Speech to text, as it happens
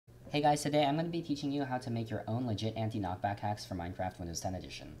Hey guys, today I'm going to be teaching you how to make your own legit anti-knockback hacks for Minecraft Windows 10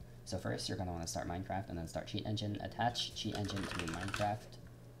 Edition. So first, you're going to want to start Minecraft and then start Cheat Engine, attach Cheat Engine to Minecraft,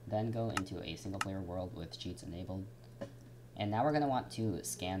 then go into a single player world with cheats enabled. And now we're going to want to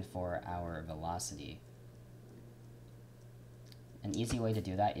scan for our velocity. An easy way to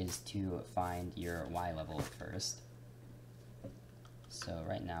do that is to find your Y level first. So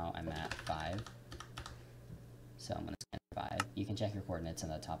right now I'm at 5. So I'm going to scan for 5. You can check your coordinates in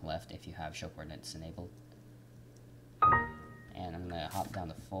the top left if you have show coordinates enabled. And I'm going to hop down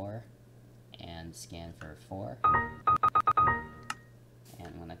to 4 and scan for 4. And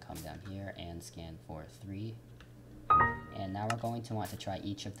I'm going to come down here and scan for 3. And now we're going to want to try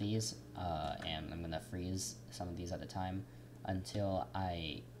each of these, and I'm going to freeze some of these at a time until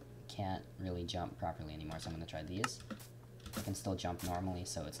I can't really jump properly anymore. So I'm going to try these. I can still jump normally,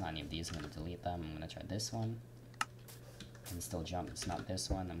 so it's not any of these. I'm going to delete them. I'm going to try this one. I can still jump. It's not this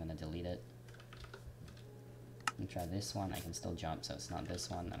one. I'm going to delete it. I'm going to try this one. I can still jump, so it's not this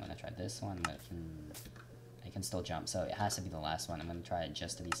one. I'm going to try this one. I can still jump, so it has to be the last one. I'm going to try it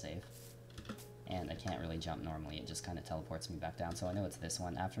just to be safe. And I can't really jump normally. It just kind of teleports me back down, so I know it's this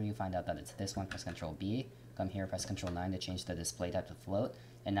one. After you find out that it's this one, press Ctrl B. Come here, press Ctrl 9 to change the display type to float.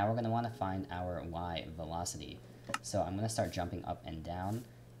 And now we're going to want to find our Y velocity. So I'm going to start jumping up and down.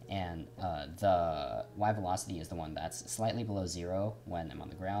 And the Y velocity is the one that's slightly below 0 when I'm on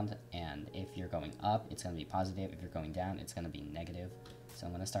the ground. And if you're going up, it's going to be positive. If you're going down, it's going to be negative. So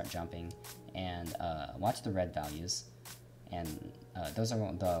I'm going to start jumping. And watch the red values. And those are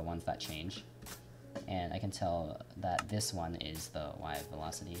the ones that change. And I can tell that this one is the Y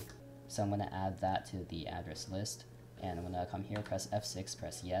velocity. So I'm going to add that to the address list. And I'm going to come here, press F6,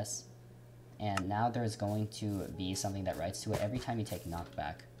 press yes. And now there's going to be something that writes to it every time you take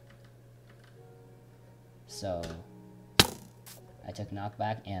knockback. So I took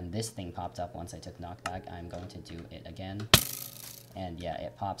knockback, and this thing popped up once I took knockback. I'm going to do it again. And yeah,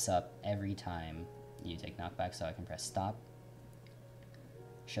 it pops up every time you take knockback, so I can press stop.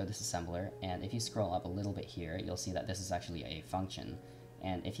 Show disassembler, and if you scroll up a little bit here, you'll see that this is actually a function.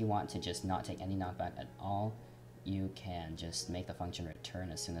 And if you want to just not take any knockback at all, you can just make the function return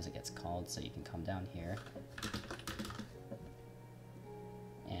as soon as it gets called. So you can come down here,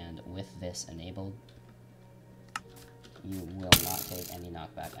 and with this enabled, you will not take any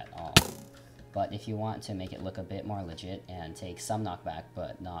knockback at all. But if you want to make it look a bit more legit and take some knockback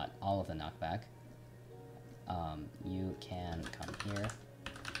but not all of the knockback, you can come here.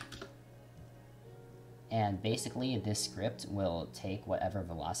 And basically, this script will take whatever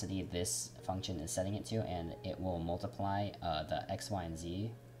velocity this function is setting it to, and it will multiply the x, y, and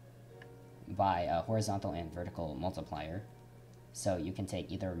z by a horizontal and vertical multiplier. So you can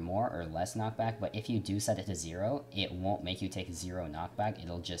take either more or less knockback, but if you do set it to 0, it won't make you take 0 knockback.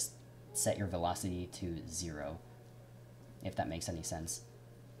 It'll just set your velocity to 0, if that makes any sense.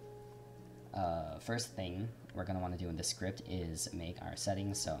 First thing we're going to want to do in this script is make our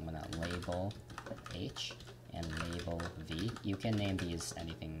settings. So I'm going to label H and label V. You can name these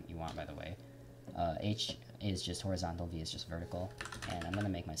anything you want, by the way. H is just horizontal, V is just vertical, and I'm going to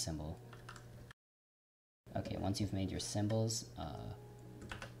make my symbol. Okay, once you've made your symbols,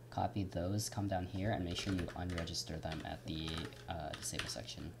 copy those, come down here, and make sure you unregister them at the disable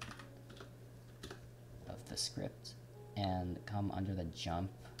section of the script, and come under the jump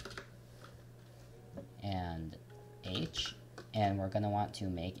and H, and we're going to want to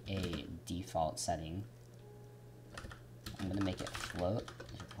make a default setting. I'm going to make it float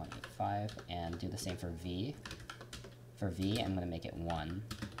 0.85 and do the same for V. For V, I'm going to make it 1.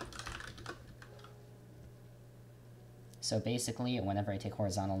 So basically, whenever I take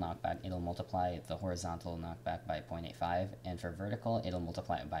horizontal knockback, it'll multiply the horizontal knockback by 0.85, and for vertical, it'll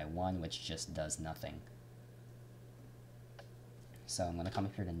multiply it by 1, which just does nothing. So I'm going to come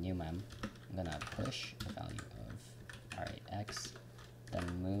up here to new mem. I'm going to push the value of R8X, then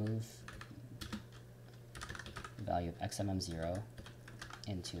move the value of XMM0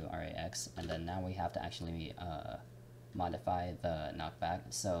 into R8X, and then now we have to actually modify the knockback.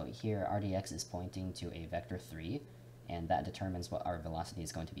 So here RDX is pointing to a vector 3, and that determines what our velocity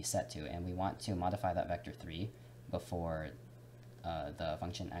is going to be set to, and we want to modify that vector 3 before the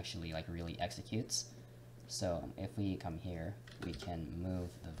function actually really executes. So if we come here, we can move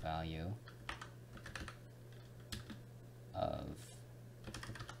the value of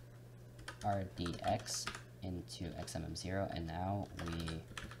RDX into XMM0, and now we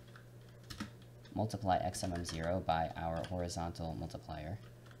multiply XMM0 by our horizontal multiplier.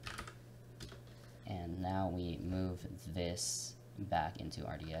 And now we move this back into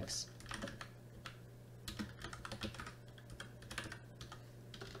RDX.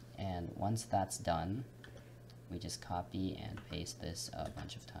 And once that's done, we just copy and paste this a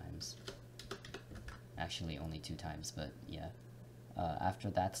bunch of times. Actually, only 2 times, but yeah. After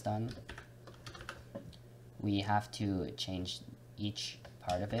that's done, we have to change each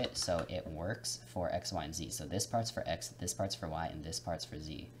part of it so it works for X, Y, and Z. So this part's for X, this part's for Y, and this part's for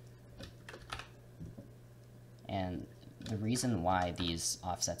Z. And the reason why these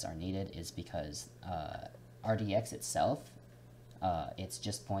offsets are needed is because RDX itself, it's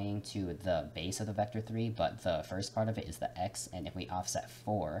just pointing to the base of the vector 3, but the first part of it is the X, and if we offset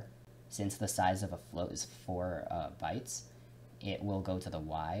 4, since the size of a float is 4 bytes, it will go to the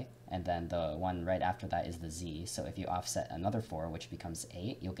Y, and then the one right after that is the Z. So if you offset another 4, which becomes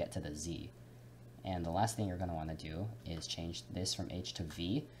 8, you'll get to the Z. And the last thing you're going to want to do is change this from H to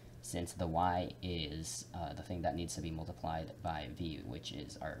V, since the Y is the thing that needs to be multiplied by V, which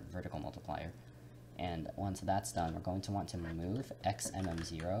is our vertical multiplier. And once that's done, we're going to want to move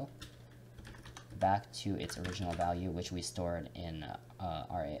xmm0 back to its original value, which we stored in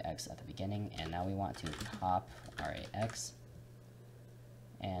RAX at the beginning, and now we want to pop RAX.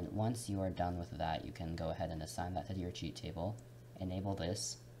 And once you are done with that, you can go ahead and assign that to your cheat table, enable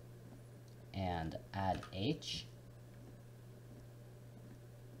this, and add H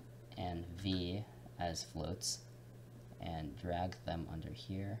and V as floats, and drag them under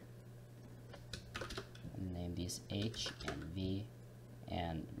here. Name these H and V,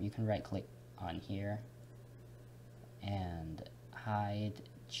 and you can right click on here and hide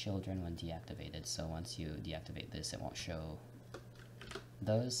children when deactivated. So once you deactivate this, it won't show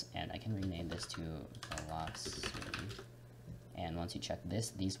those, and I can rename this to velocity. And once you check this,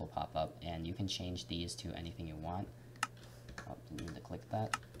 these will pop up, and you can change these to anything you want. Oh, you need to click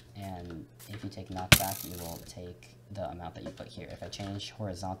that. And if you take knockback, you will take the amount that you put here. If I change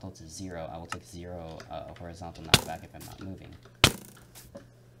horizontal to 0, I will take 0 horizontal knockback if I'm not moving.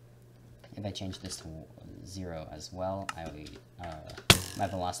 If I change this to 0 as well, my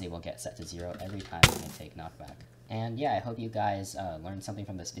velocity will get set to 0 every time I take knockback. And yeah, I hope you guys learned something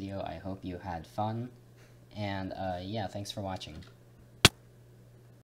from this video. I hope you had fun. And yeah, thanks for watching.